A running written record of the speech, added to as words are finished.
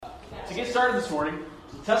to get started this morning,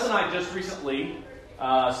 Tess and I just recently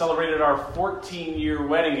celebrated our 14-year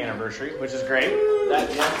wedding anniversary, which is great. Good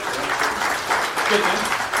thing.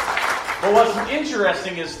 But what's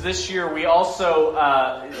interesting is this year we also,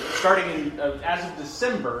 starting as of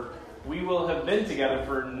December, we will have been together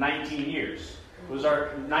for 19 years. It was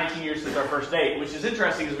our 19 years since our first date, which is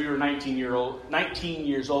interesting because we were 19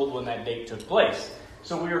 years old when that date took place.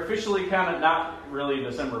 So we were officially kind of, not really in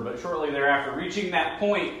December, but shortly thereafter, reaching that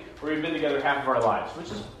point where we've been together half of our lives,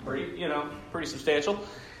 which is pretty substantial,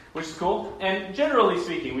 which is cool. And generally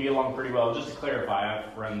speaking, we get along pretty well. Just to clarify,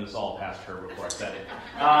 I've run this all past her before I said it.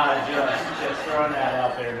 Just throwing that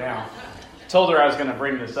out there now. Told her I was going to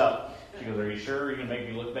bring this up. She goes, "Are you sure you're going to make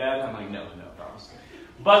me look bad?" I'm like, no, promise.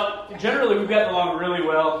 But generally, we've gotten along really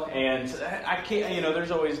well, and I can't,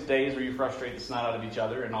 there's always days where you frustrate the snot out of each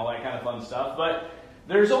other and all that kind of fun stuff, but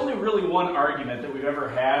there's only really one argument that we've ever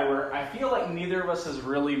had where I feel like neither of us has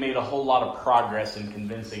really made a whole lot of progress in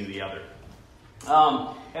convincing the other.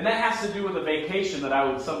 And that has to do with a vacation that I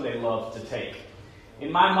would someday love to take.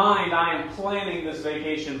 In my mind, I am planning this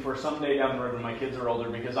vacation for someday down the road when my kids are older,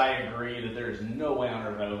 because I agree that there is no way on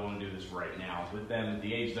earth I would want to do this right now with them at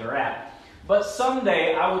the age they're at. But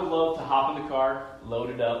someday I would love to hop in the car, load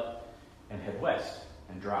it up, and head west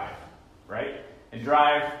and drive, right? And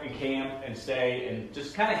drive and camp and stay and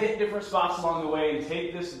just kind of hit different spots along the way and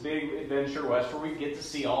take this big adventure west where we get to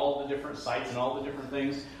see all the different sights and all the different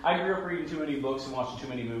things. I grew up reading too many books and watching too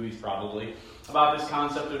many movies probably about this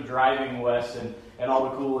concept of driving west and all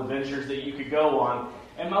the cool adventures that you could go on.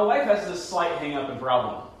 And my wife has this slight hang-up and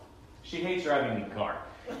problem. She hates driving in the car.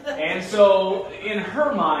 And so in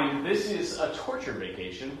her mind, this is a torture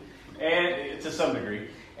vacation, and to some degree.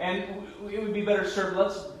 And it would be better served,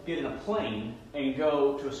 let's get in a plane and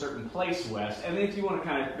go to a certain place west. And then if you want to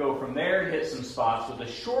kind of go from there and hit some spots with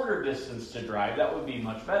a shorter distance to drive, that would be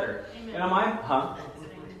much better. Amen. And am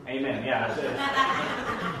Amen. Yeah.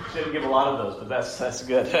 Shouldn't give a lot of those, but that's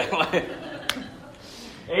good.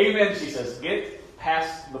 Amen, she says. Get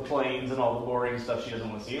past the plains and all the boring stuff she doesn't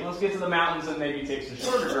want to see. And let's get to the mountains and maybe take some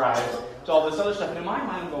shorter drives to all this other stuff. And in my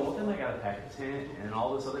mind, I'm going, well, then I got to pack a tent and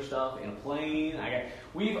all this other stuff in a plane.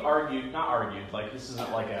 We've not argued, like this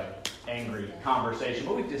isn't like a angry conversation,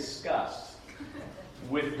 but we've discussed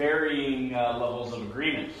with varying levels of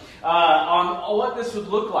agreement on what this would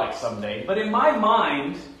look like someday. But in my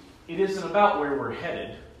mind, it isn't about where we're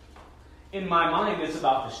headed. In my mind, it's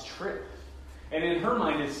about this trip. And in her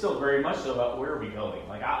mind, it's still very much so about where are we going?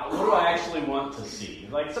 Like, what do I actually want to see?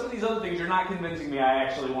 Like, some of these other things, you're not convincing me I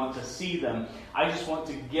actually want to see them. I just want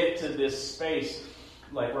to get to this space,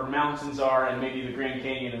 like where mountains are and maybe the Grand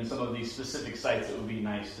Canyon and some of these specific sites that would be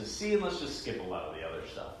nice to see. And let's just skip a lot of the other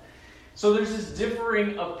stuff. So there's this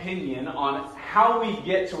differing opinion on how we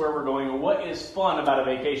get to where we're going and what is fun about a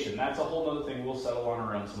vacation. That's a whole other thing we'll settle on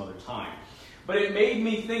around some other time. But it made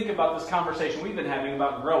me think about this conversation we've been having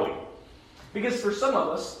about growing. Because for some of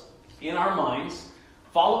us, in our minds,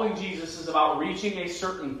 following Jesus is about reaching a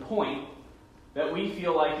certain point that we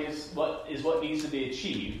feel like is what needs to be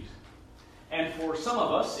achieved. And for some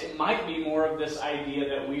of us, it might be more of this idea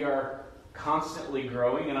that we are constantly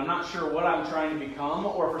growing, and I'm not sure what I'm trying to become.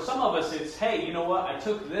 Or for some of us, it's, hey, you know what? I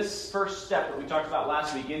took this first step that we talked about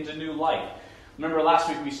last week into new life. Remember last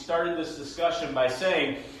week we started this discussion by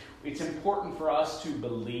saying it's important for us to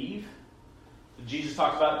believe. Jesus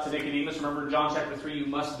talked about it to Nicodemus. Remember in John chapter 3, you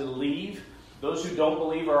must believe. Those who don't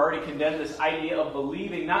believe are already condemned. This idea of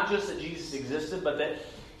believing, not just that Jesus existed, but that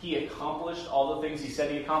he accomplished all the things he said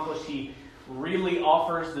he accomplished. He really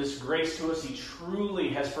offers this grace to us. He truly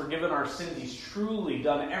has forgiven our sins. He's truly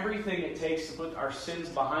done everything it takes to put our sins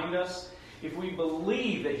behind us. If we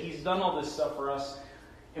believe that he's done all this stuff for us,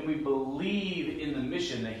 and we believe in the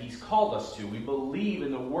mission that he's called us to, we believe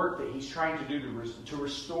in the work that he's trying to do to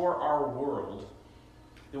restore our world,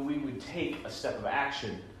 then we would take a step of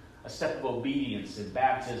action, a step of obedience in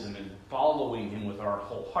baptism and following him with our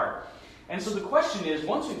whole heart. And so the question is,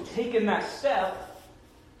 once we've taken that step,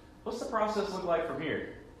 what's the process look like from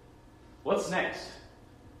here? What's next?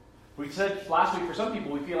 We said last week, for some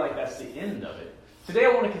people, we feel like that's the end of it. Today I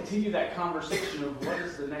want to continue that conversation of what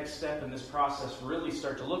does the next step in this process really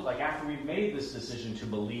start to look like after we've made this decision to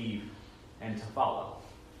believe and to follow.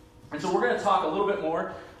 And so we're going to talk a little bit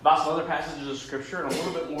more about some other passages of Scripture and a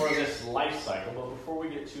little bit more of this life cycle. But before we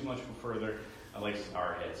get too much further, I'd like to bow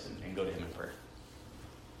our heads and go to him in prayer.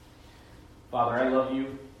 Father, I love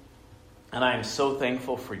you, and I am so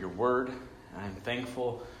thankful for your word. And I'm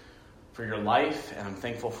thankful for your life, and I'm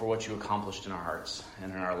thankful for what you accomplished in our hearts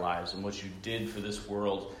and in our lives and what you did for this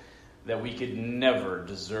world that we could never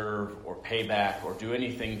deserve or pay back or do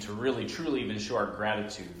anything to really, truly even show our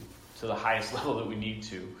gratitude to the highest level that we need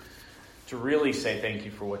to really say thank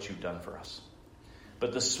you for what you've done for us.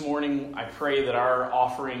 But this morning, I pray that our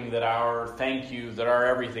offering, that our thank you, that our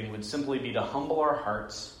everything would simply be to humble our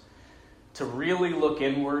hearts, to really look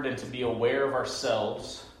inward and to be aware of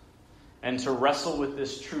ourselves, and to wrestle with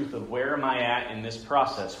this truth of where am I at in this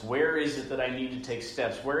process? Where is it that I need to take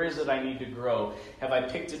steps? Where is it I need to grow? Have I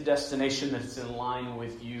picked a destination that's in line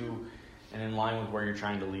with you and in line with where you're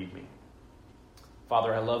trying to lead me?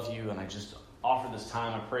 Father, I love you, and I just offer this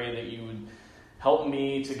time. I pray that you would help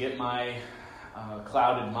me to get my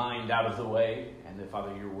clouded mind out of the way, and that,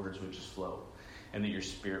 Father, your words would just flow, and that your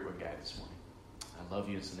Spirit would guide this morning. I love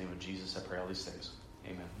you. In the name of Jesus, I pray all these things.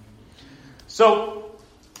 Amen. So,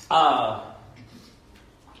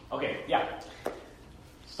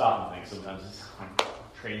 Stop and think sometimes. I'm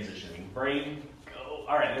transitioning. Brain, go.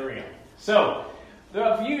 All right, there we go. So,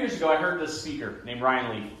 a few years ago, I heard this speaker named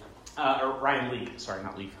Ryan Leaf. Ryan Leak. Sorry,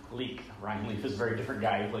 not Leaf. Leak. Ryan Leaf is a very different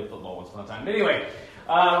guy who played football once upon a time. But anyway,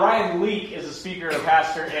 Ryan Leak is a speaker and a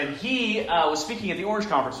pastor, and he was speaking at the Orange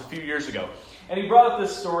Conference a few years ago. And he brought up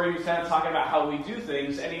this story. He was kind of talking about how we do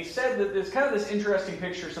things, and he said that there's kind of this interesting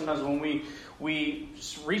picture sometimes when we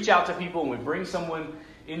reach out to people and we bring someone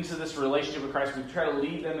into this relationship with Christ. We try to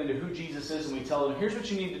lead them into who Jesus is, and we tell them, here's what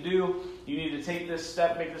you need to do. You need to take this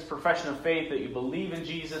step, make this profession of faith that you believe in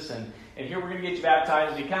Jesus, and here we're going to get you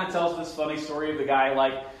baptized. And he kind of tells this funny story of the guy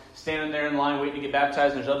like standing there in line waiting to get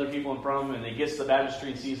baptized, and there's other people in front of him, and he gets to the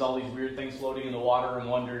baptistry and sees all these weird things floating in the water and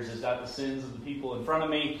wonders, is that the sins of the people in front of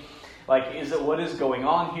me? Like, is it what is going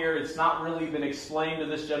on here? It's not really been explained to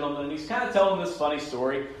this gentleman. And he's kind of telling this funny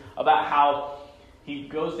story about how he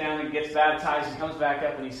goes down and gets baptized and comes back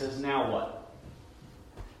up and he says, now what?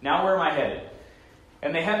 Now where am I headed?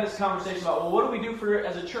 And they have this conversation about, well, what do we do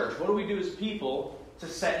as a church? What do we do as people to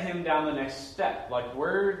set him down the next step? Like,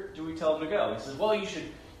 where do we tell him to go? He says, well, you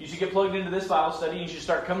should get plugged into this Bible study. You should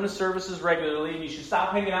start coming to services regularly. And you should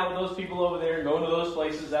stop hanging out with those people over there and going to those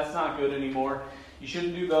places. That's not good anymore. You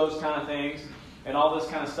shouldn't do those kind of things and all this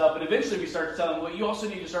kind of stuff. But eventually we start to tell him, well, you also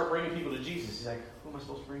need to start bringing people to Jesus. He's like, who am I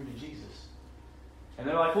supposed to bring to Jesus? And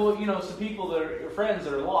they're like, well, some people that are your friends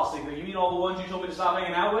that are lost. They go, you mean all the ones you told me to stop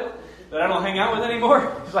hanging out with that I don't hang out with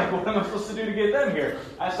anymore? He's like, what am I supposed to do to get them here?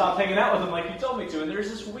 I stopped hanging out with them like you told me to. And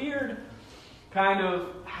there's this weird kind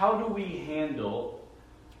of, how do we handle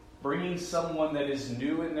bringing someone that is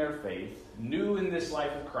new in their faith, new in this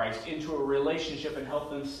life of Christ, into a relationship and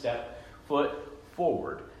help them step foot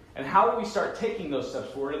forward? And how do we start taking those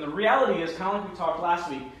steps forward? And the reality is, kind of like we talked last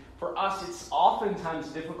week, for us, it's oftentimes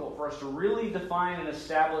difficult for us to really define and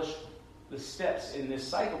establish the steps in this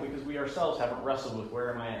cycle because we ourselves haven't wrestled with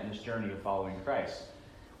where am I at in this journey of following Christ.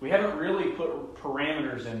 We haven't really put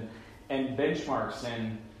parameters and benchmarks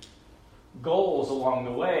and goals along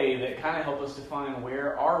the way that kind of help us define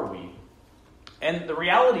where are we. And the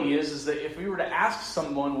reality is that if we were to ask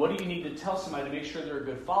someone, what do you need to tell somebody to make sure they're a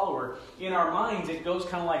good follower, in our minds it goes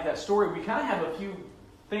kind of like that story. We kind of have a few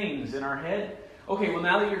things in our head. Okay, well,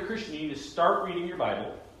 now that you're a Christian, you need to start reading your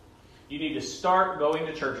Bible. You need to start going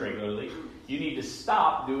to church regularly. You need to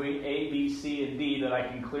stop doing A, B, C, and D that I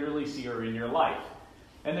can clearly see are in your life.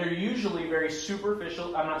 And they're usually very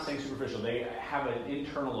superficial. I'm not saying superficial. They have an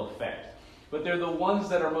internal effect. But they're the ones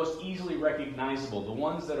that are most easily recognizable. The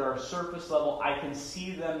ones that are surface level. I can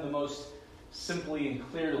see them the most simply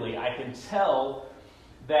and clearly. I can tell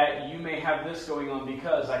that you may have this going on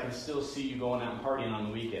because I can still see you going out and partying on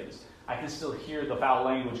the weekends. I can still hear the foul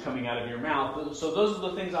language coming out of your mouth. So those are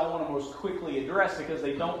the things I want to most quickly address because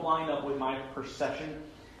they don't line up with my perception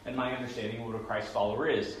and my understanding of what a Christ follower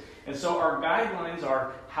is. And so our guidelines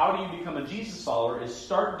are, how do you become a Jesus follower, is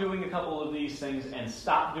start doing a couple of these things and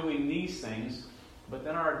stop doing these things. But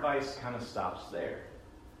then our advice kind of stops there.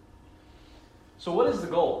 So what is the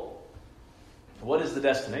goal? What is the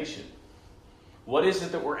destination? What is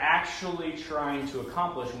it that we're actually trying to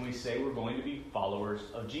accomplish when we say we're going to be followers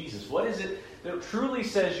of Jesus? What is it that truly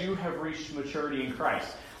says you have reached maturity in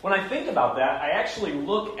Christ? When I think about that, I actually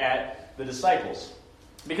look at the disciples.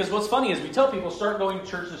 Because what's funny is we tell people, start going to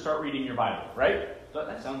church and start reading your Bible, right?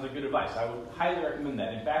 That sounds like good advice. I would highly recommend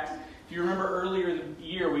that. In fact, if you remember earlier in the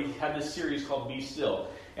year, we had this series called Be Still.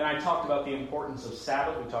 And I talked about the importance of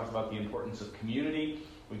Sabbath. We talked about the importance of community.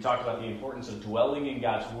 We talked about the importance of dwelling in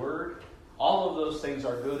God's Word. All of those things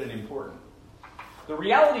are good and important. The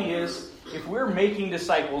reality is, if we're making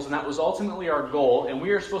disciples, and that was ultimately our goal, and we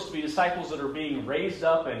are supposed to be disciples that are being raised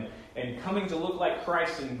up and coming to look like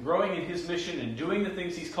Christ and growing in His mission and doing the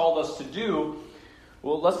things He's called us to do,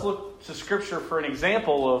 well, let's look to Scripture for an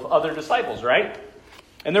example of other disciples, right?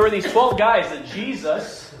 And there were these 12 guys that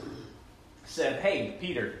Jesus said, hey,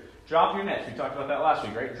 Peter, Drop your nets. We talked about that last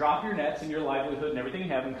week, right? Drop your nets and your livelihood and everything you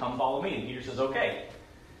have and come follow me. And Peter says, okay.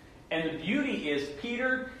 And the beauty is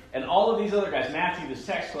Peter and all of these other guys, Matthew, this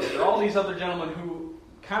tax collector, all these other gentlemen who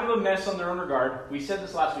kind of a mess on their own regard. We said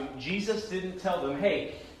this last week. Jesus didn't tell them,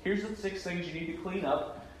 hey, here's the 6 things you need to clean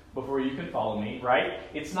up before you can follow me, right?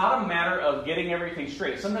 It's not a matter of getting everything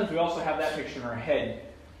straight. Sometimes we also have that picture in our head.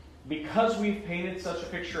 Because we've painted such a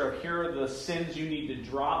picture of here are the sins you need to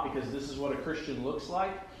drop because this is what a Christian looks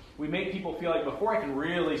like, we make people feel like before I can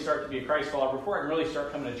really start to be a Christ follower, before I can really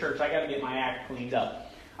start coming to church, I got to get my act cleaned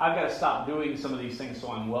up. I've got to stop doing some of these things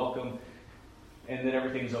so I'm welcome and that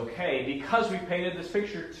everything's okay. Because we've painted this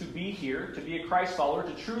picture to be here, to be a Christ follower,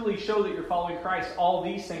 to truly show that you're following Christ, all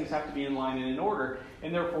these things have to be in line and in order,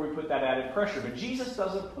 and therefore we put that added pressure. But Jesus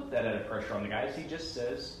doesn't put that added pressure on the guys. He just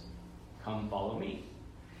says, come follow me.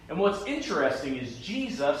 And what's interesting is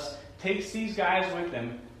Jesus takes these guys with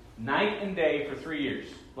him night and day for 3 years.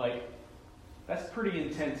 Like, that's pretty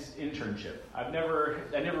intense internship. I never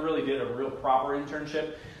really did a real proper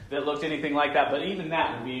internship that looked anything like that, but even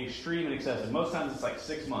that would be extreme and excessive. Most times it's like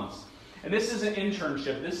 6 months. And this is an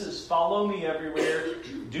internship. This is follow me everywhere,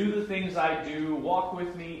 do the things I do, walk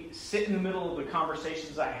with me, sit in the middle of the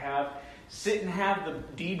conversations I have, sit and have the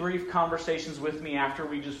debrief conversations with me after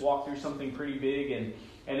we just walk through something pretty big and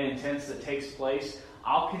intense that takes place.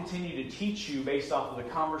 I'll continue to teach you based off of the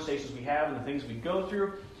conversations we have and the things we go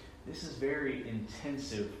through. This is very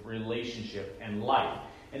intensive relationship and life.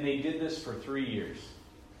 And they did this for 3 years.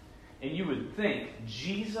 And you would think,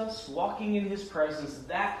 Jesus walking in his presence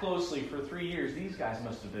that closely for 3 years, these guys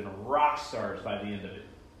must have been rock stars by the end of it.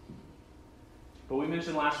 But we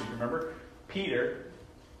mentioned last week, remember? Peter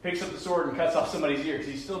picks up the sword and cuts off somebody's ear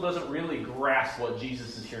because he still doesn't really grasp what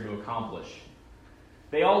Jesus is here to accomplish.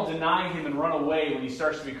 They all deny him and run away when he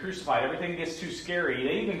starts to be crucified. Everything gets too scary.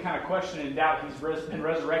 They even kind of question and doubt he's been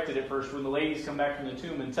resurrected at first when the ladies come back from the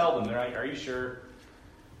tomb and tell them. They're like, are you sure?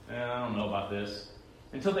 I don't know about this.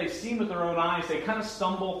 Until they've seen with their own eyes, they kind of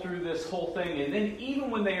stumble through this whole thing. And then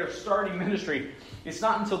even when they are starting ministry, it's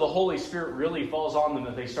not until the Holy Spirit really falls on them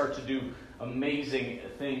that they start to do amazing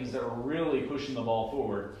things that are really pushing the ball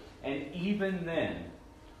forward. And even then,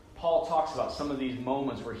 Paul talks about some of these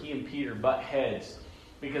moments where he and Peter butt heads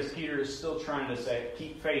because Peter is still trying to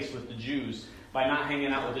keep faith with the Jews by not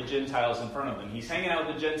hanging out with the Gentiles in front of them. He's hanging out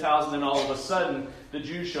with the Gentiles, and then all of a sudden, the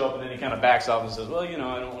Jews show up, and then he kind of backs off and says, well, I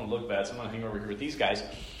don't want to look bad, so I'm going to hang over here with these guys.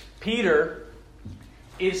 Peter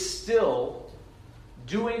is still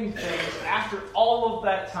doing things after all of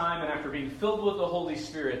that time and after being filled with the Holy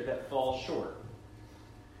Spirit that falls short.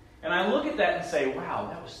 And I look at that and say, wow,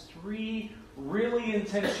 that was 3 really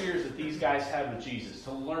intense years that these guys had with Jesus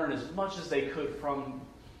to learn as much as they could from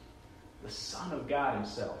the Son of God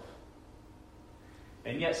himself.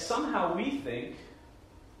 And yet somehow we think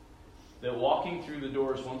that walking through the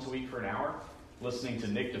doors once a week for an hour, listening to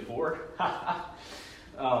Nick DeFord,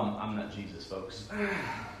 I'm not Jesus, folks,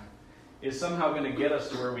 is somehow going to get us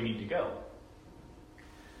to where we need to go.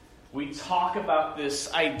 We talk about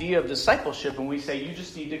this idea of discipleship and we say you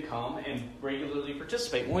just need to come and regularly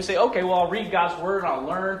participate. When we say, okay, well, I'll read God's Word and I'll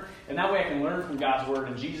learn, and that way I can learn from God's Word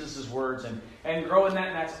and Jesus' words and grow in that,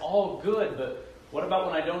 and that's all good, but what about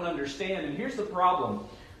when I don't understand? And here's the problem.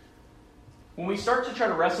 When we start to try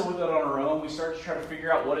to wrestle with it on our own, we start to try to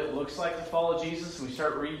figure out what it looks like to follow Jesus, and we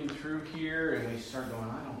start reading through here, and we start going,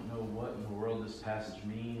 I don't know what in the world this passage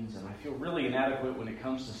means, and I feel really inadequate when it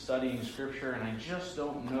comes to studying Scripture, and I just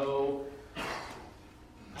don't know.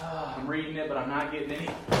 I'm reading it, but I'm not getting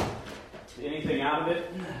anything out of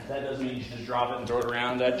it. That doesn't mean you should just drop it and throw it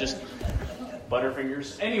around. That just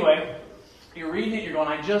butterfingers. Anyway, you're reading it, you're going,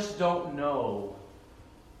 I just don't know.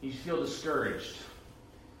 You feel discouraged.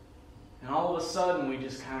 And all of a sudden, we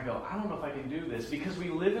just kind of go, I don't know if I can do this. Because we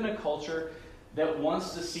live in a culture that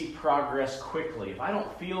wants to see progress quickly. If I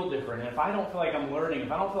don't feel different, if I don't feel like I'm learning,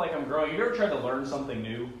 if I don't feel like I'm growing. You ever tried to learn something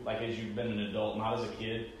new, like as you've been an adult, not as a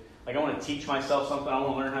kid? Like I want to teach myself something, I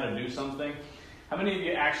want to learn how to do something. How many of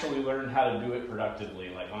you actually learned how to do it productively,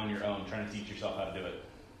 like on your own, trying to teach yourself how to do it?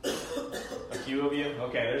 A few of you?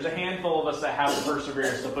 Okay, there's a handful of us that have the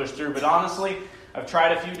perseverance to push through, but honestly, I've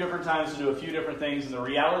tried a few different times to do a few different things, and the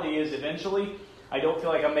reality is eventually I don't feel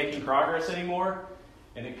like I'm making progress anymore,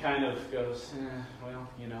 and it kind of goes,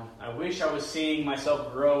 I wish I was seeing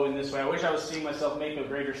myself grow in this way. I wish I was seeing myself make a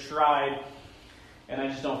greater stride, and I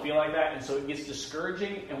just don't feel like that, and so it gets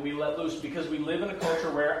discouraging, and we let loose because we live in a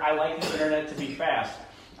culture where I like the internet to be fast.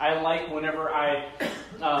 I like whenever I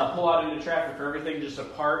pull out into traffic for everything just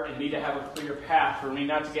apart and need to have a clear path for me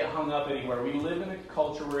not to get hung up anywhere. We live in a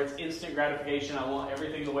culture where it's instant gratification. I want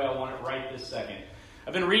everything the way I want it right this second.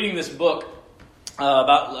 I've been reading this book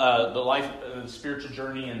about the life, the spiritual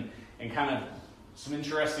journey, and kind of some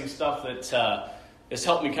interesting stuff that has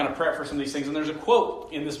helped me kind of prep for some of these things. And there's a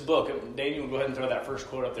quote in this book. Daniel, go ahead and throw that first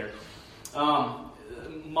quote up there.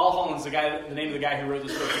 Mulholland's the name of the guy who wrote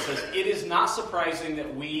this book. He says, "It is not surprising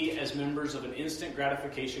that we, as members of an instant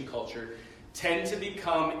gratification culture, tend to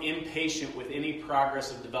become impatient with any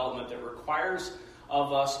progress of development that requires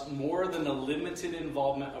of us more than the limited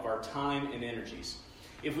involvement of our time and energies.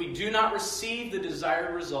 If we do not receive the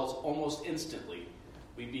desired results almost instantly,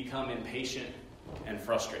 we become impatient and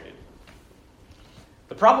frustrated."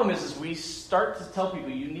 The problem is we start to tell people,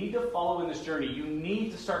 you need to follow in this journey. You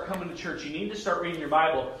need to start coming to church. You need to start reading your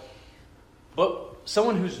Bible. But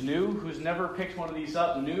someone who's new, who's never picked one of these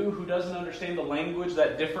up, who doesn't understand the language,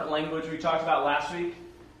 that different language we talked about last week,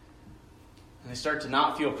 and they start to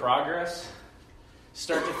not feel progress,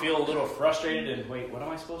 start to feel a little frustrated and, wait, what am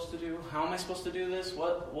I supposed to do? How am I supposed to do this?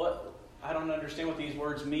 What? I don't understand what these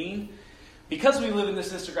words mean. Because we live in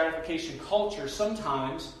this instant gratification culture,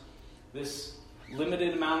 sometimes this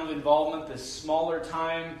limited amount of involvement, this smaller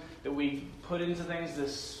time that we put into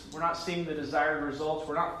things, we're not seeing the desired results.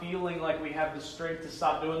 We're not feeling like we have the strength to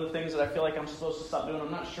stop doing the things that I feel like I'm supposed to stop doing.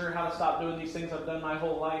 I'm not sure how to stop doing these things I've done my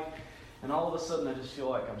whole life. And all of a sudden I just feel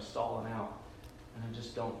like I'm stalling out. And I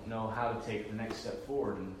just don't know how to take the next step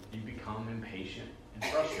forward. And you become impatient and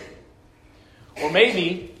frustrated. Or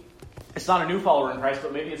maybe it's not a new follower in Christ,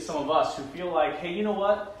 but maybe it's some of us who feel like, hey, you know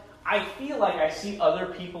what? I feel like I see other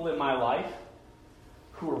people in my life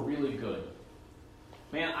who are really good.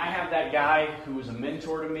 Man, I have that guy who was a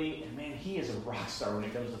mentor to me, and man, he is a rock star when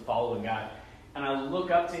it comes to following God. And I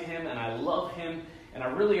look up to him, and I love him, and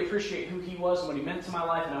I really appreciate who he was and what he meant to my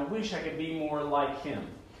life, and I wish I could be more like him.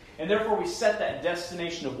 And therefore, we set that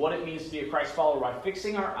destination of what it means to be a Christ follower by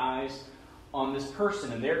fixing our eyes on this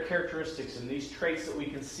person and their characteristics and these traits that we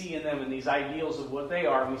can see in them and these ideals of what they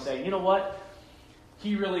are. And we say, you know what?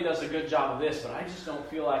 He really does a good job of this, but I just don't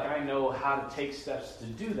feel like I know how to take steps to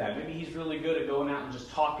do that. Maybe he's really good at going out and just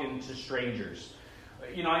talking to strangers.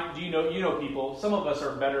 You know people, some of us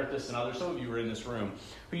are better at this than others. Some of you are in this room.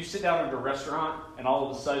 When you sit down at a restaurant and all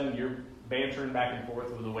of a sudden you're bantering back and forth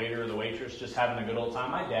with the waiter or the waitress, just having a good old time.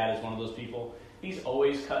 My dad is one of those people. He's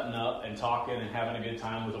always cutting up and talking and having a good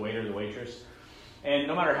time with the waiter or the waitress. And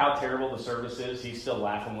no matter how terrible the service is, he's still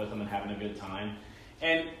laughing with them and having a good time.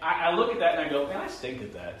 And I look at that and I go, man, I stink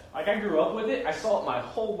at that. Like, I grew up with it. I saw it my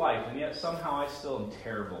whole life, and yet somehow I still am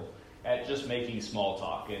terrible at just making small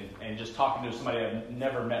talk and just talking to somebody I've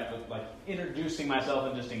never met, but like introducing myself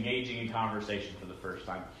and just engaging in conversation for the first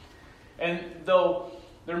time. And though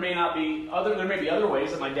there may be other ways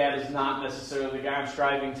that my dad is not necessarily the guy I'm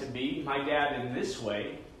striving to be, my dad in this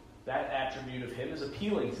way, that attribute of him is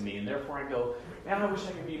appealing to me, and therefore I go, man, I wish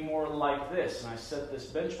I could be more like this. And I set this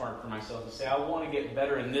benchmark for myself to say, I want to get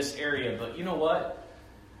better in this area, but you know what?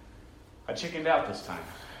 I chickened out this time.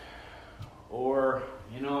 Or,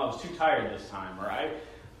 I was too tired this time. Or I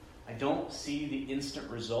don't see the instant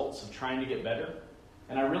results of trying to get better.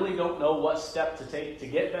 And I really don't know what step to take to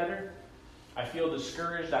get better. I feel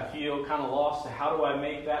discouraged. I feel kind of lost. How do I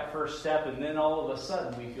make that first step? And then all of a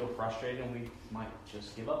sudden we feel frustrated and we might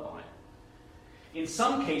just give up on it. In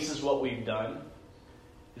some cases, what we've done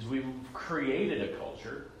is we've created a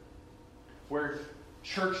culture where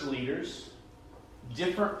church leaders,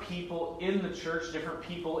 different people in the church, different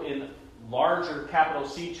people in larger capital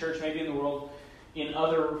C church, maybe in the world, in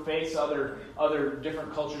other faiths, other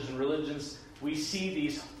different cultures and religions, we see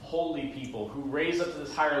these holy people who raise up to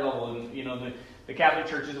this higher level. And, the Catholic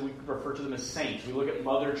churches, we refer to them as saints. We look at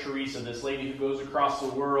Mother Teresa, this lady who goes across the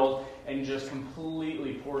world and just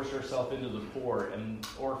completely pours herself into the poor and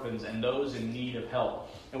orphans and those in need of help.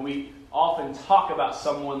 And we often talk about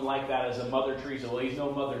someone like that as a Mother Teresa. Well, he's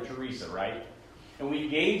no Mother Teresa, right? And we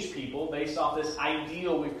gauge people based off this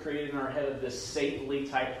ideal we've created in our head of this saintly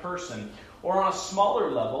type person. Or on a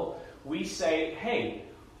smaller level, we say, hey,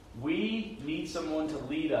 we need someone to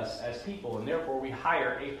lead us as people, and therefore we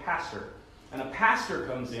hire a pastor. And a pastor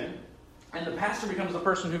comes in, and the pastor becomes the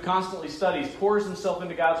person who constantly studies, pours himself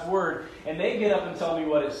into God's Word, and they get up and tell me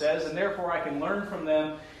what it says, and therefore I can learn from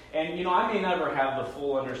them. And, I may never have the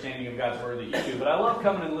full understanding of God's Word that you do, but I love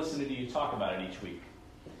coming and listening to you talk about it each week.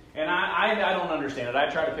 And I don't understand it. I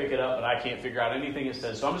try to pick it up, but I can't figure out anything it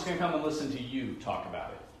says. So I'm just going to come and listen to you talk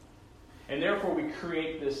about it. And therefore we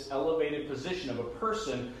create this elevated position of a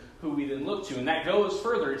person who we then look to. And that goes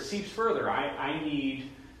further. It seeps further. I need,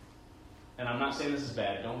 and I'm not saying this is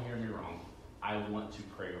bad. Don't hear me wrong. I want to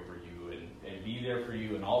pray over you and be there for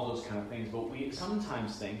you and all those kind of things. But we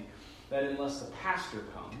sometimes think that unless the pastor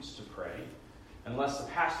comes to pray, unless the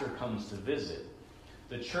pastor comes to visit,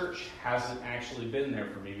 the church hasn't actually been there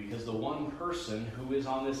for me because the one person who is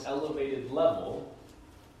on this elevated level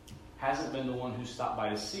hasn't been the one who stopped by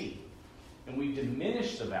to see. And we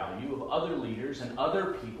diminish the value of other leaders and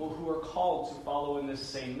other people who are called to follow in this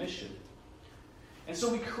same mission. And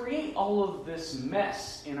so we create all of this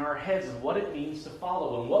mess in our heads of what it means to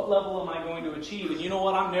follow and what level am I going to achieve. And you know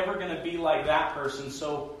what? I'm never going to be like that person.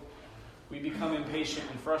 So we become impatient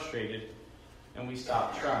and frustrated and we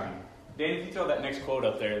stop trying. Dan, if you throw that next quote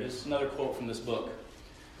up there, this is another quote from this book.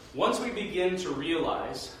 Once we begin to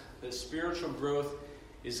realize that spiritual growth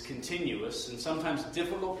is continuous and sometimes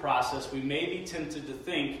difficult process, we may be tempted to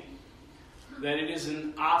think that it is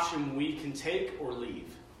an option we can take or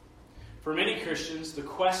leave. For many Christians, the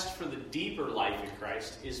quest for the deeper life in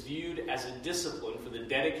Christ is viewed as a discipline for the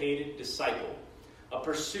dedicated disciple, a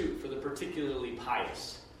pursuit for the particularly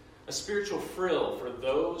pious, a spiritual frill for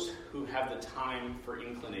those who have the time for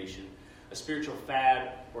inclination, a spiritual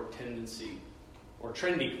fad or tendency, or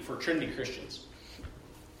trendy for trendy Christians.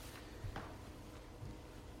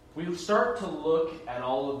 We start to look at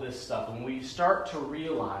all of this stuff and we start to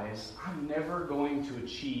realize I'm never going to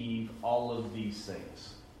achieve all of these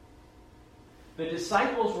things. The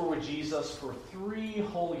disciples were with Jesus for 3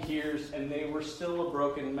 whole years and they were still a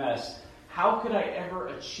broken mess. How could I ever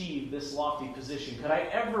achieve this lofty position? Could I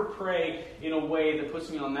ever pray in a way that puts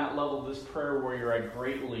me on that level of this prayer warrior I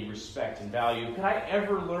greatly respect and value? Could I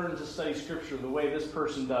ever learn to study Scripture the way this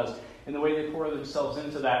person does and the way they pour themselves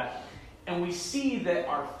into that? And we see that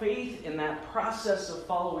our faith in that process of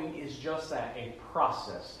following is just that, a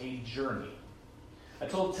process, a journey. I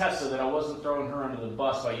told Tessa that I wasn't throwing her under the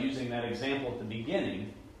bus by using that example at the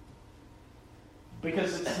beginning,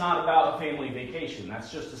 because it's not about a family vacation.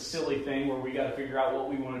 That's just a silly thing where we got to figure out what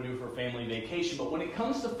we want to do for family vacation. But when it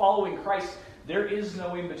comes to following Christ, there is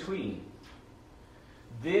no in between.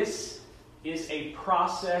 This is a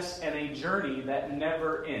process and a journey that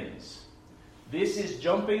never ends. This is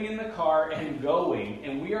jumping in the car and going,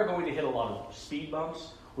 and we are going to hit a lot of speed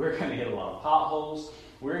bumps. We're going to hit a lot of potholes.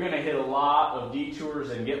 We're going to hit a lot of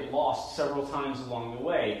detours and get lost several times along the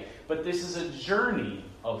way. But this is a journey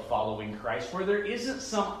of following Christ where there isn't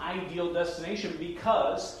some ideal destination,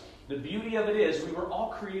 because the beauty of it is we were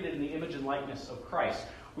all created in the image and likeness of Christ.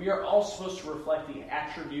 We are all supposed to reflect the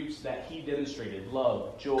attributes that He demonstrated: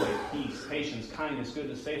 love, joy, peace, patience, kindness,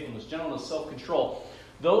 goodness, faithfulness, gentleness, self-control.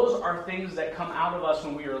 Those are things that come out of us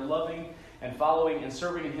when we are loving and following and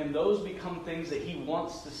serving Him. Those become things that He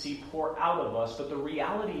wants to see pour out of us. But the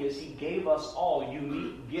reality is He gave us all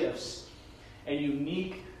unique gifts and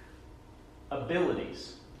unique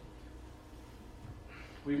abilities.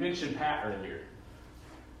 We mentioned Pat earlier.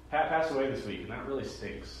 Pat passed away this week, and that really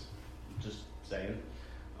stinks. Just saying.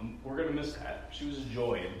 We're going to miss Pat. She was a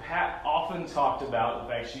joy. And Pat often talked about the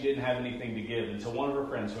fact she didn't have anything to give until one of her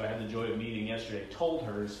friends, who I had the joy of meeting yesterday, told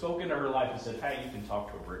her, spoke into her life and said, "Pat, you can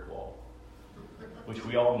talk to a brick wall." Which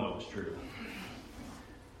we all know is true.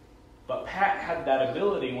 But Pat had that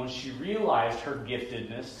ability when she realized her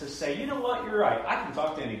giftedness to say, you know what, you're right, I can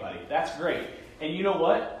talk to anybody. That's great. And you know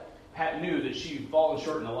what? Pat knew that she'd fallen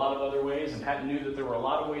short in a lot of other ways, and Pat knew that there were a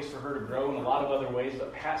lot of ways for her to grow in a lot of other ways,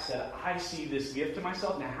 but Pat said, I see this gift to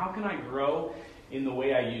myself. Now, how can I grow in the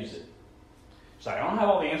way I use it? So I don't have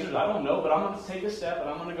all the answers, I don't know, but I'm going to take a step, and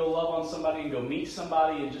I'm going to go love on somebody and go meet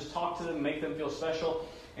somebody and just talk to them, make them feel special,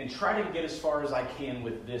 and try to get as far as I can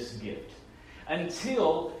with this gift.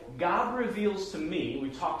 Until God reveals to me, we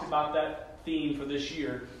talked about that theme for this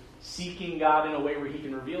year, seeking God in a way where He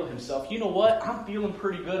can reveal Himself. You know what? I'm feeling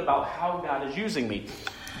pretty good about how God is using me.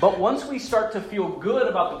 But once we start to feel good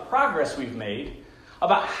about the progress we've made,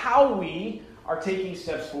 about how we are taking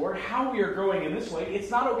steps forward, how we are growing in this way,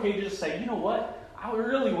 it's not okay to just say, you know what? I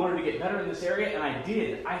really wanted to get better in this area, and I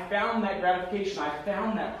did. I found that gratification. I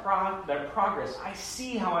found that progress. I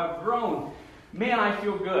see how I've grown. Man, I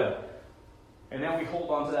feel good. And then we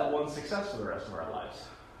hold on to that one success for the rest of our lives.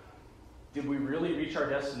 Did we really reach our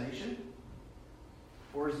destination?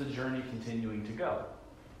 Or is the journey continuing to go?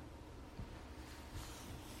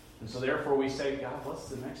 And so therefore we say, God, what's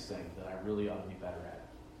the next thing that I really ought to be better at?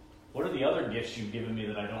 What are the other gifts you've given me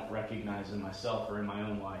that I don't recognize in myself or in my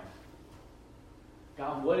own life?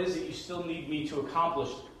 God, what is it you still need me to accomplish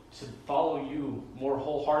to follow you more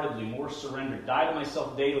wholeheartedly, more surrendered? Die to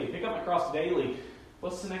myself daily. Pick up my cross daily.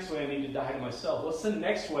 What's the next way I need to die to myself? What's the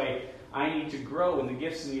next way I need to grow in the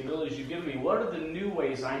gifts and the abilities you've given me? What are the new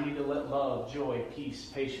ways I need to let love, joy, peace,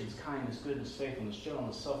 patience, kindness, goodness, faithfulness,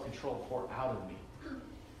 gentleness, self-control pour out of me?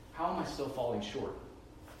 How am I still falling short?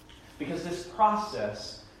 Because this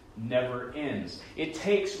process never ends. It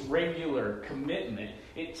takes regular commitment.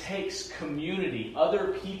 It takes community,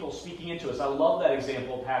 other people speaking into us. I love that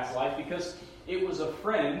example of Pat's life because it was a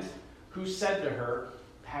friend who said to her,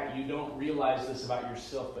 Pat, you don't realize this about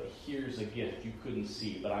yourself, but here's a gift you couldn't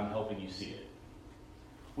see, but I'm helping you see it.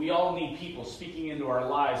 We all need people speaking into our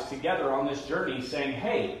lives together on this journey saying,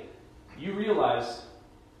 hey, you realize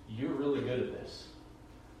you're really good at this.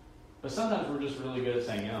 But sometimes we're just really good at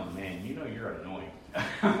saying, oh man, you know you're annoying.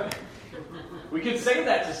 We could say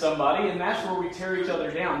that to somebody, and that's where we tear each other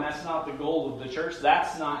down. That's not the goal of the church.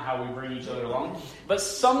 That's not how we bring each other along. But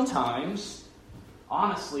sometimes,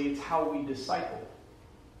 honestly, it's how we disciple.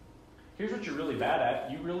 Here's what you're really bad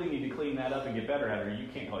at. You really need to clean that up and get better at it, or you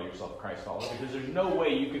can't call yourself a Christ follower, because there's no way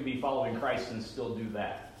you could be following Christ and still do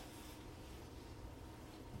that.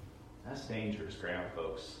 That's dangerous ground,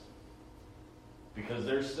 folks. Because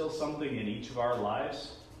there's still something in each of our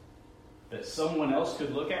lives that someone else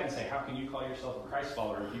could look at and say, how can you call yourself a Christ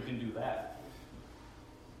follower if you can do that?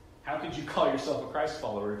 How could you call yourself a Christ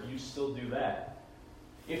follower if you still do that?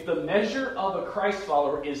 If the measure of a Christ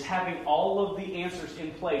follower is having all of the answers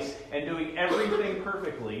in place and doing everything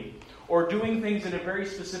perfectly, or doing things in a very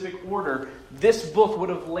specific order, this book would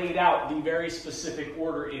have laid out the very specific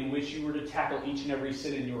order in which you were to tackle each and every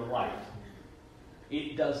sin in your life.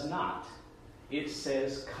 It does not. It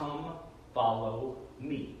says, come follow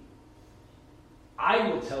me. I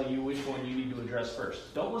will tell you which one you need to address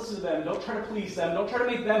first. Don't listen to them. Don't try to please them. Don't try to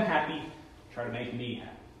make them happy. Try to make me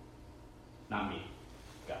happy. Not me.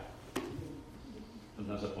 God.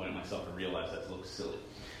 Sometimes I point at myself and realize that looks silly.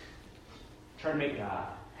 Try to make God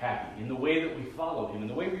happy in the way that we follow Him, in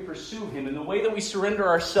the way we pursue Him, in the way that we surrender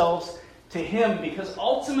ourselves to Him, because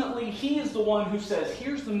ultimately He is the one who says,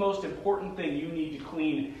 here's the most important thing you need to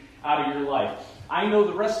clean out of your life. I know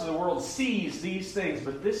the rest of the world sees these things,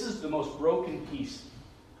 but this is the most broken piece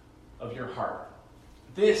of your heart.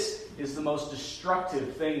 This is the most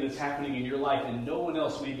destructive thing that's happening in your life, and no one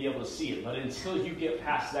else may be able to see it. But until you get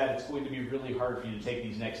past that, it's going to be really hard for you to take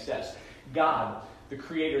these next steps. God, the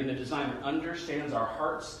Creator and the Designer, understands our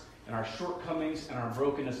hearts and our shortcomings and our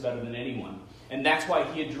brokenness better than anyone. And that's why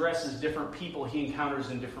He addresses different people He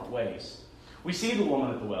encounters in different ways. We see the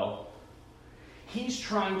woman at the well. He's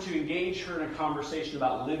trying to engage her in a conversation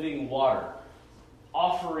about living water,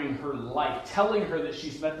 offering her life, telling her that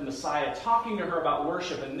she's met the Messiah, talking to her about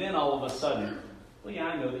worship, and then all of a sudden, well, yeah,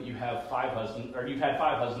 I know that you have 5 husbands, or you've had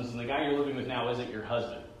 5 husbands, and the guy you're living with now isn't your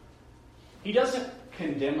husband. He doesn't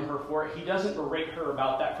condemn her for it. He doesn't berate her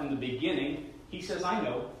about that from the beginning. He says, I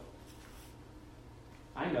know,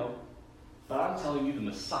 but I'm telling you, the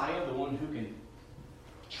Messiah, the one who can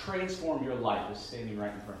transform your life, is standing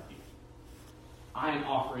right in front of you. I am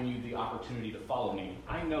offering you the opportunity to follow me.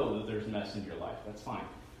 I know that there's mess in your life. That's fine.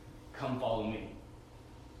 Come follow me.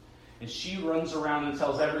 And she runs around and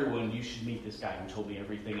tells everyone, you should meet this guy who told me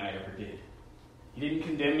everything I ever did. He didn't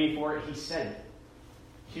condemn me for it. He said,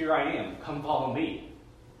 here I am. Come follow me.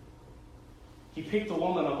 He picked the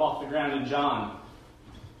woman up off the ground, and John,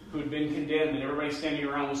 who had been condemned, and everybody standing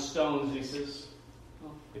around with stones, and he says,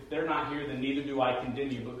 well, if they're not here, then neither do I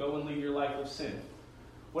condemn you, but go and leave your life of sin.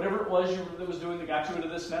 Whatever it was that was doing that got you into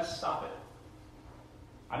this mess, stop it.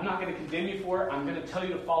 I'm not going to condemn you for it. I'm going to tell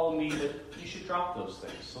you to follow me, that you should drop those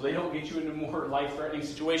things so they don't get you into more life-threatening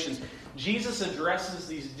situations. Jesus addresses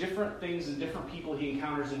these different things and different people He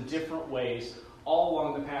encounters in different ways all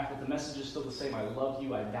along the path, but the message is still the same. I love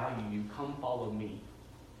you. I value you. Come follow me.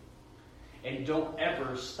 And don't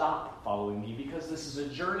ever stop following me, because this is a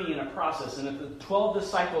journey and a process. And if the 12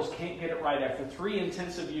 disciples can't get it right after 3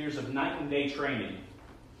 intensive years of night and day training,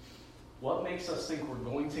 what makes us think we're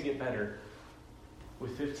going to get better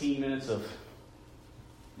with 15 minutes of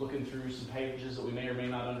looking through some pages that we may or may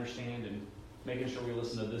not understand and making sure we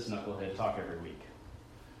listen to this knucklehead talk every week?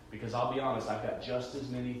 Because I'll be honest, I've got just as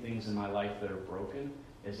many things in my life that are broken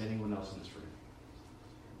as anyone else in this room.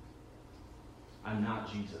 I'm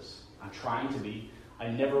not Jesus. I'm trying to be. I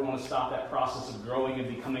never want to stop that process of growing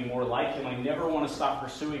and becoming more like Him. I never want to stop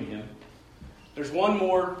pursuing Him. There's one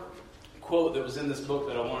more quote that was in this book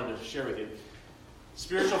that I wanted to share with you.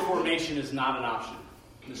 Spiritual formation is not an option.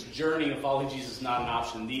 This journey of following Jesus is not an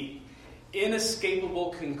option. The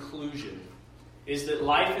inescapable conclusion is that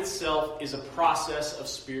life itself is a process of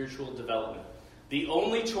spiritual development. The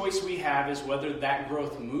only choice we have is whether that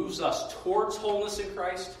growth moves us towards wholeness in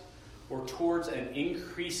Christ or towards an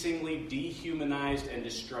increasingly dehumanized and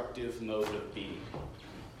destructive mode of being.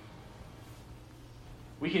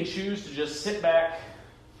 We can choose to just sit back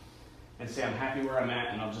and say I'm happy where I'm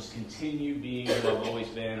at, and I'll just continue being who I've always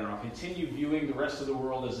been, or I'll continue viewing the rest of the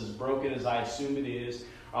world as broken as I assume it is,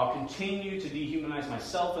 or I'll continue to dehumanize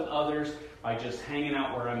myself and others by just hanging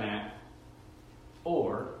out where I'm at.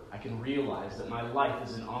 Or I can realize that my life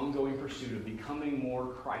is an ongoing pursuit of becoming more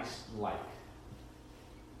Christ-like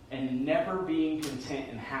and never being content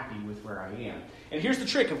and happy with where I am. And here's the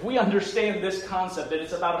trick. If we understand this concept, that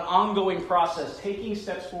it's about an ongoing process, taking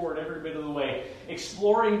steps forward every bit of the way,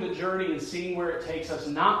 exploring the journey and seeing where it takes us,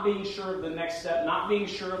 not being sure of the next step, not being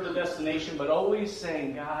sure of the destination, but always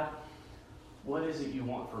saying, God, what is it you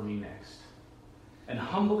want for me next? And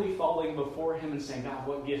humbly falling before Him and saying, God,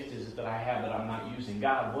 what gift is it that I have that I'm not using?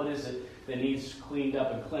 God, what is it that needs cleaned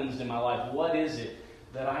up and cleansed in my life? What is it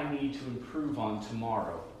that I need to improve on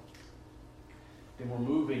tomorrow? Then we're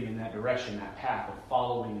moving in that direction, that path of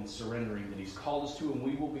following and surrendering that He's called us to, and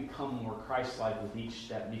we will become more Christ-like with each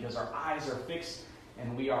step because our eyes are fixed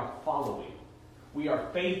and we are following. We are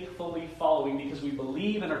faithfully following because we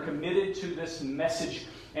believe and are committed to this message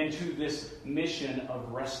and to this mission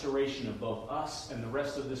of restoration of both us and the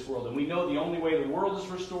rest of this world. And we know the only way the world is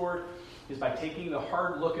restored is by taking the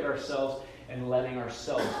hard look at ourselves and letting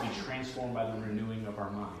ourselves be transformed by the renewing of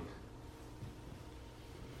our mind.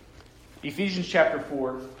 Ephesians chapter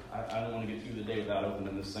 4, I don't want to get through the day without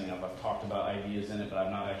opening this thing up. I've talked about ideas in it, but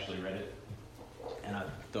I've not actually read it. And I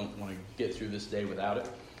don't want to get through this day without it.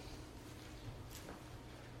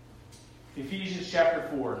 Ephesians chapter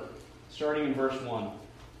 4, starting in verse 1.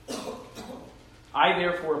 I,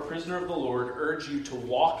 therefore, a prisoner of the Lord, urge you to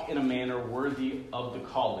walk in a manner worthy of the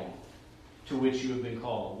calling to which you have been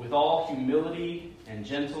called, with all humility and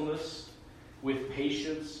gentleness, with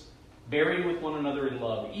patience, bearing with one another in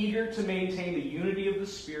love, eager to maintain the unity of the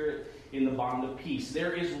Spirit in the bond of peace.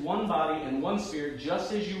 There is one body and one Spirit,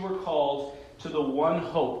 just as you were called to the one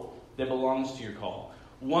hope that belongs to your call.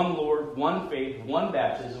 One Lord, one faith, one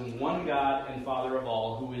baptism, one God and Father of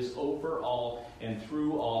all, who is over all and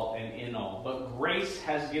through all and in all. But grace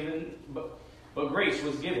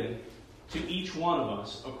was given to each one of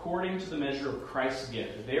us according to the measure of Christ's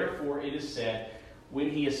gift. Therefore it is said,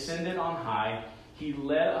 when He ascended on high, He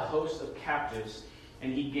led a host of captives,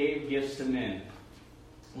 and He gave gifts to men.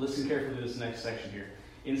 Listen carefully to this next section here.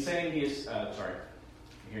 In saying He is, here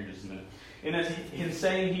in just a minute. In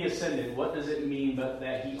saying He ascended, what does it mean but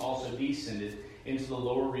that He also descended into the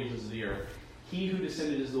lower regions of the earth? He who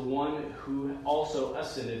descended is the one who also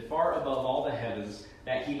ascended far above all the heavens,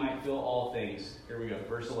 that He might fill all things. Here we go,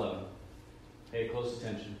 verse 11. Pay close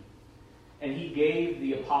attention. And He gave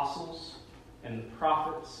the apostles and the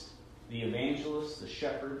prophets, the evangelists, the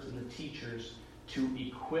shepherds, and the teachers to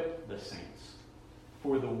equip the saints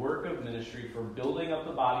for the work of ministry, for building up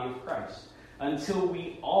the body of Christ, until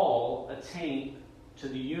we all attain to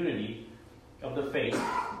the unity of the faith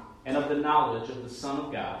and of the knowledge of the Son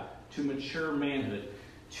of God, to mature manhood,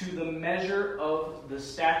 to the measure of the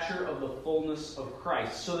stature of the fullness of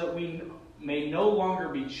Christ, so that we may no longer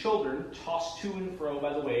be children, tossed to and fro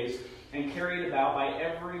by the waves, and carried about by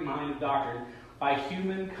every mind of doctrine, by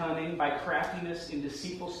human cunning, by craftiness in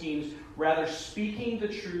deceitful schemes. Rather, speaking the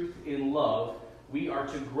truth in love, we are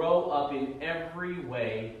to grow up in every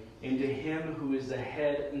way into Him who is the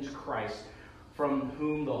head, into Christ, from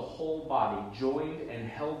whom the whole body, joined and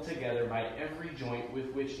held together by every joint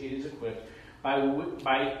with which it is equipped,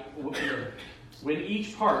 when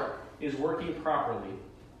each part is working properly,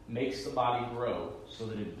 makes the body grow so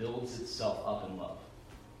that it builds itself up in love.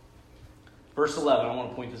 Verse 11, I want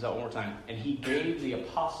to point this out one more time. And He gave the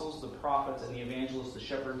apostles, the prophets, and the evangelists, the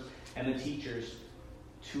shepherds, and the teachers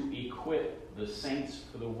to equip the saints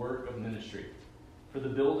for the work of ministry, for the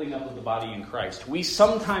building up of the body in Christ. We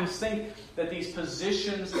sometimes think that these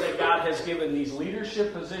positions that God has given, these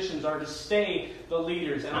leadership positions, are to stay the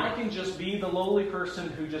leaders. And I can just be the lowly person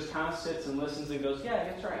who just kind of sits and listens and goes, yeah,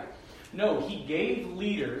 that's right. No, He gave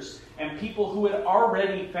leaders and people who had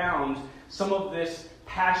already found some of this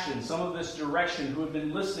passion, some of this direction, who had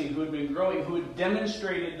been listening, who had been growing, who had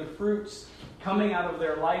demonstrated the fruits coming out of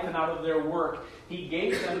their life and out of their work. He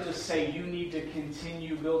gave them to say, you need to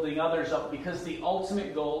continue building others up, because the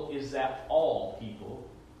ultimate goal is that all people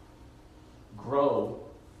grow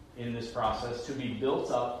in this process, to be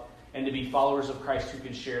built up and to be followers of Christ who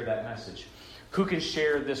can share that message, who can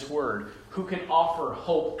share this word, who can offer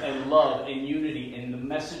hope and love and unity in the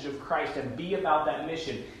message of Christ and be about that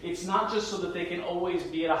mission. It's not just so that they can always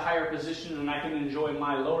be at a higher position and I can enjoy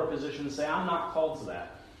my lower position and say, I'm not called to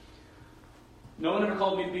that. No one ever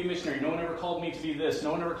called me to be a missionary. No one ever called me to be this.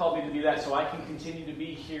 No one ever called me to be that. So I can continue to be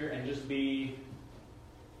here and just be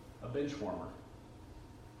a bench warmer.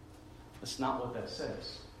 That's not what that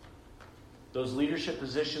says. those leadership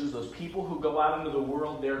positions, those people who go out into the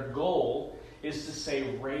world, their goal is to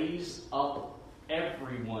say, raise up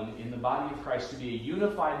everyone in the body of Christ to be a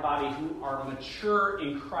unified body who are mature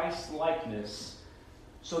in Christ's likeness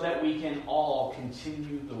so that we can all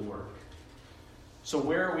continue the work. So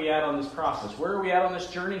where are we at on this process? Where are we at on this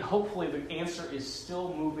journey? Hopefully the answer is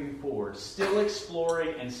still moving forward, still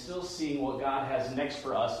exploring and still seeing what God has next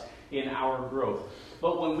for us in our growth.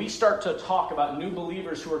 But when we start to talk about new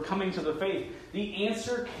believers who are coming to the faith, the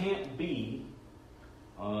answer can't be,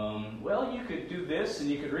 well, you could do this, and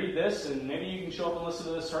you could read this, and maybe you can show up and listen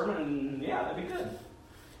to this sermon, and yeah, that'd be good.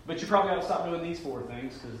 But you probably got to stop doing these 4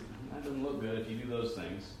 things, because that doesn't look good if you do those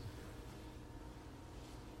things.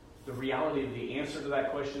 The reality of the answer to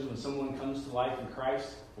that question is when someone comes to life in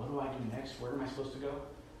Christ, what do I do next? Where am I supposed to go?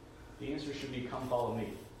 The answer should be, come follow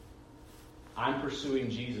me. I'm pursuing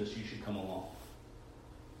Jesus, you should come along.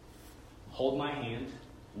 Hold my hand,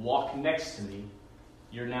 walk next to me,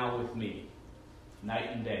 you're now with me.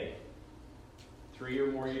 Night and day. 3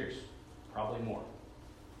 or more years. Probably more.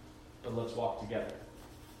 But let's walk together.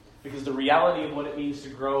 Because the reality of what it means to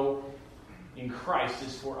grow in Christ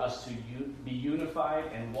is for us to be unified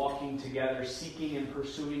and walking together, seeking and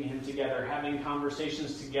pursuing Him together, having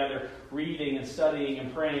conversations together, reading and studying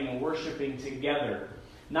and praying and worshiping together.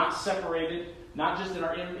 Not separated, not just in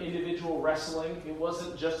our individual wrestling. It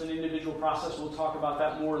wasn't just an individual process. We'll talk about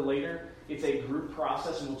that more later. It's a group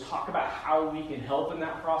process, and we'll talk about how we can help in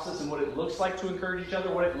that process and what it looks like to encourage each other,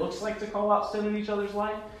 what it looks like to call out sin in each other's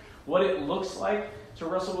life, what it looks like to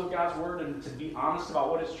wrestle with God's Word and to be honest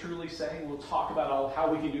about what it's truly saying. We'll talk about how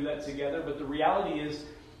we can do that together. But the reality is,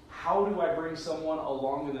 how do I bring someone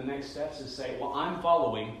along in the next steps is say, well, I'm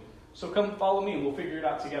following, so come follow me and we'll figure it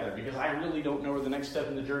out together. Because I really don't know where the next step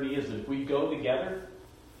in the journey is. But if we go together,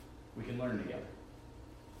 we can learn together.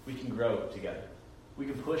 We can grow together. We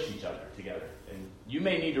can push each other together. And you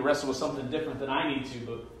may need to wrestle with something different than I need to,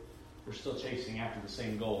 but we're still chasing after the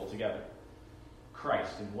same goal together.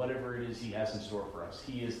 Christ and whatever it is He has in store for us.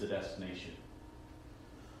 He is the destination.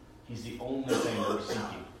 He's the only thing we're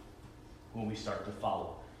seeking when we start to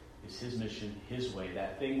follow. Is His mission, His way.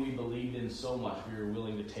 That thing we believed in so much, we were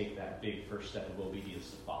willing to take that big first step of obedience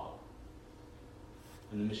to follow.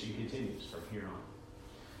 And the mission continues from here on.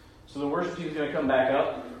 So the worship team is going to come back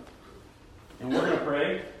up. And we're going to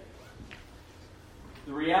pray.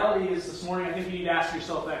 The reality is this morning, I think you need to ask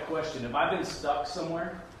yourself that question. Have I been stuck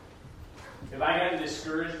somewhere? Have I gotten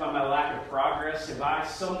discouraged by my lack of progress? Have I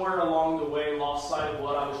somewhere along the way lost sight of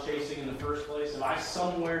what I was chasing in the first place? Have I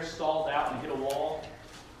somewhere stalled out and hit a wall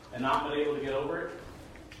and not been able to get over it?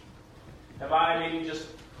 Have I maybe just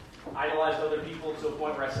idolized other people to a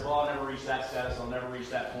point where I said, well, I'll never reach that status, I'll never reach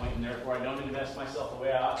that point, and therefore I don't invest myself the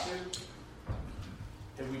way I ought to?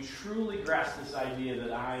 Have we truly grasped this idea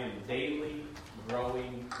that I am daily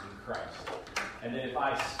growing in Christ? And that if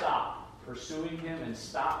I stop pursuing Him and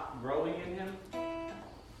stop growing in Him,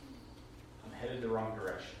 I'm headed the wrong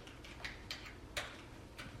direction.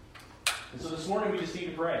 And so this morning we just need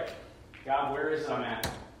to pray. God, where is it I'm at?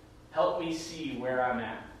 Help me see where I'm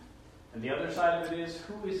at. And the other side of it is,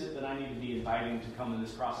 who is it that I need to be inviting to come in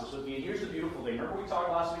this process with me? And here's the beautiful thing. Remember we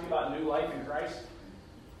talked last week about new life in Christ?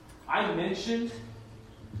 I mentioned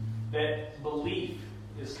that belief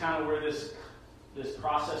is kind of where this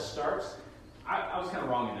process starts. I was kind of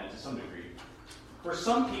wrong in that to some degree. For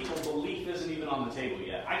some people, belief isn't even on the table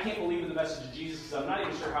yet. I can't believe in the message of Jesus because I'm not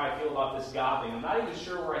even sure how I feel about this God thing. I'm not even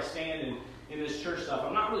sure where I stand in this church stuff.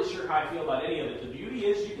 I'm not really sure how I feel about any of it. The beauty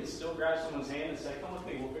is you can still grab someone's hand and say, come with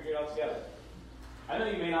me, we'll figure it out together. I know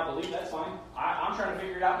you may not believe, that's fine. I'm trying to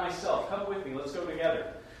figure it out myself. Come with me, let's go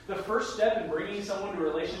together. The first step in bringing someone to a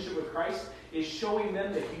relationship with Christ is showing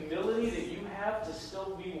them the humility that you have to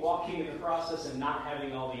still be walking in the process and not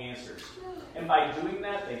having all the answers. And by doing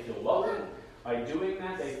that, they feel welcome. By doing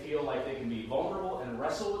that, they feel like they can be vulnerable and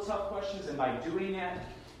wrestle with tough questions. And by doing that,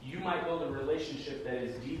 you might build a relationship that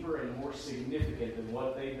is deeper and more significant than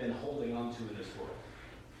what they've been holding on to in this world.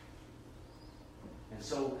 And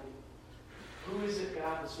so, who is it,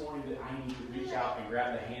 God, this morning that I need to reach out and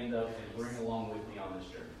grab the hand of and bring along with me on this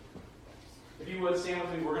journey? If you would, stand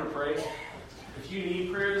with me, we're going to pray. If you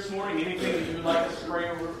need prayer this morning, anything that you would like us to pray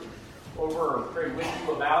over or pray with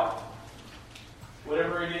you about,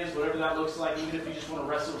 whatever it is, whatever that looks like, even if you just want to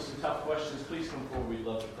wrestle with some tough questions, please come forward. We'd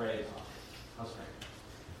love to pray. Let's pray.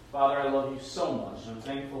 Father, I love you so much. I'm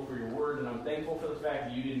thankful for your word, and I'm thankful for the fact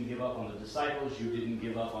that you didn't give up on the disciples. You didn't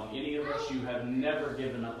give up on any of us. You have never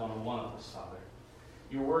given up on one of us, Father.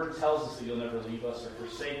 Your word tells us that you'll never leave us or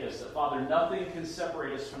forsake us. That, Father, nothing can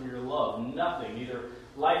separate us from your love. Nothing, neither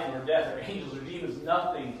life nor death or angels or demons,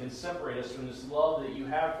 nothing can separate us from this love that you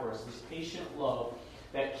have for us, this patient love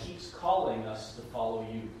that keeps calling us to follow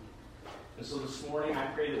you. And so this morning, I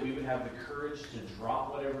pray that we would have the courage to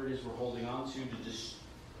drop whatever it is we're holding on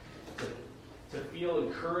to feel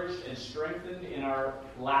encouraged and strengthened in our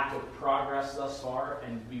lack of progress thus far,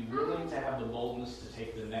 and be willing to have the boldness to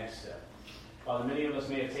take the next step. Father, many of us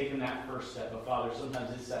may have taken that first step, but Father,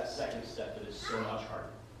 sometimes it's that second step that is so much harder.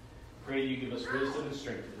 Pray that you give us wisdom and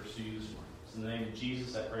strength to pursue you this morning. In the name of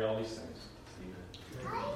Jesus, I pray all these things. Amen.